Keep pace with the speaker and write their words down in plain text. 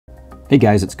Hey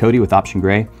guys, it's Cody with Option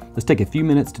Gray. Let's take a few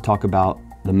minutes to talk about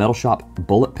the Metal Shop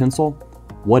bullet pencil,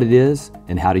 what it is,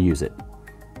 and how to use it.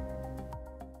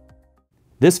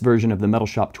 This version of the Metal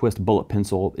Shop Twist bullet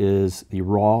pencil is the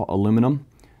raw aluminum.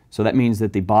 So that means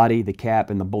that the body, the cap,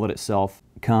 and the bullet itself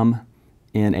come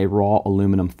in a raw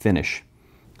aluminum finish.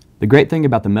 The great thing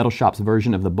about the Metal Shop's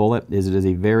version of the bullet is it is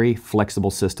a very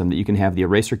flexible system that you can have the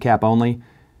eraser cap only,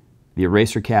 the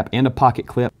eraser cap and a pocket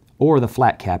clip, or the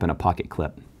flat cap and a pocket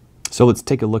clip. So let's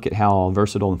take a look at how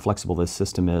versatile and flexible this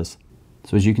system is.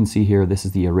 So as you can see here, this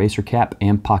is the eraser cap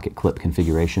and pocket clip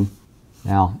configuration.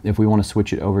 Now, if we want to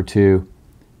switch it over to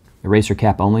eraser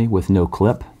cap only with no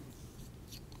clip,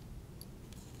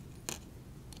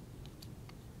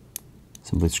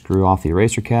 simply screw off the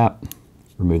eraser cap,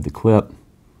 remove the clip,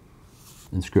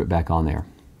 and screw it back on there.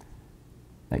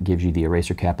 That gives you the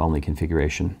eraser cap only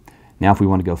configuration. Now if we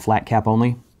want to go flat cap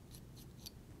only,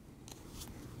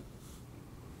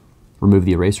 remove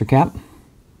the eraser cap,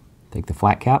 take the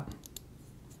flat cap,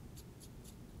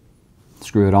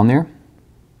 screw it on there,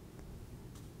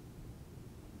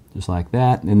 just like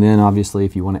that. And then obviously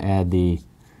if you want to add the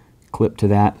clip to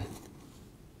that,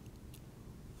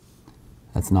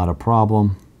 that's not a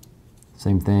problem.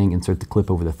 Same thing, insert the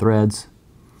clip over the threads,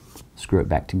 screw it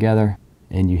back together,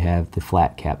 and you have the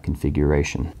flat cap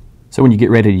configuration. So when you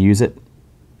get ready to use it,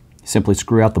 simply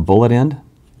screw out the bullet end,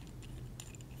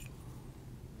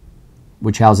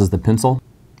 which houses the pencil.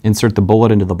 Insert the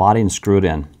bullet into the body and screw it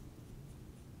in.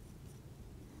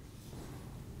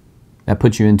 That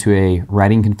puts you into a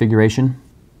writing configuration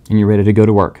and you're ready to go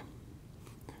to work.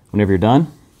 Whenever you're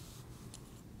done,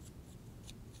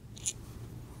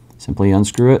 simply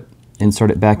unscrew it,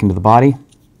 insert it back into the body,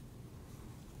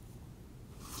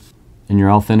 and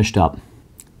you're all finished up.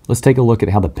 Let's take a look at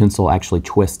how the pencil actually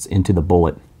twists into the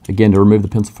bullet. Again, to remove the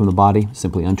pencil from the body,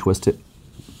 simply untwist it.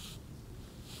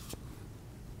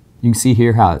 You can see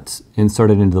here how it's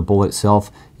inserted into the bullet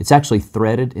itself. It's actually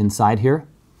threaded inside here.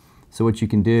 So what you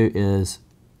can do is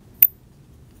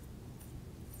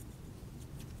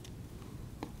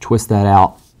twist that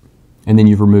out, and then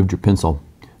you've removed your pencil.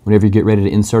 Whenever you get ready to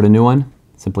insert a new one,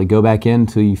 simply go back in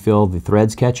until you feel the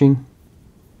threads catching.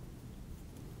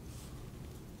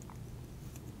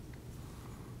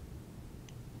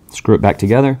 Screw it back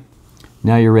together.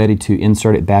 Now you're ready to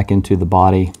insert it back into the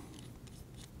body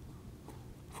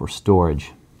for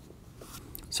storage.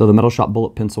 So the Metal Shop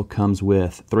bullet pencil comes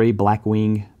with 3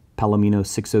 Blackwing Palomino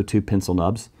 602 pencil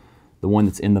nubs, the one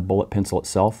that's in the bullet pencil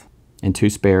itself, and 2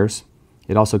 spares.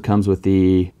 It also comes with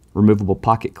the removable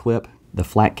pocket clip, the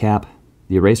flat cap,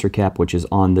 the eraser cap, which is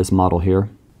on this model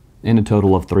here, and a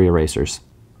total of 3 erasers.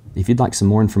 If you'd like some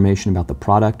more information about the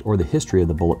product or the history of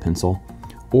the bullet pencil,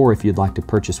 or if you'd like to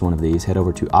purchase one of these, head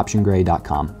over to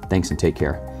optiongray.com. Thanks and take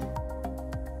care.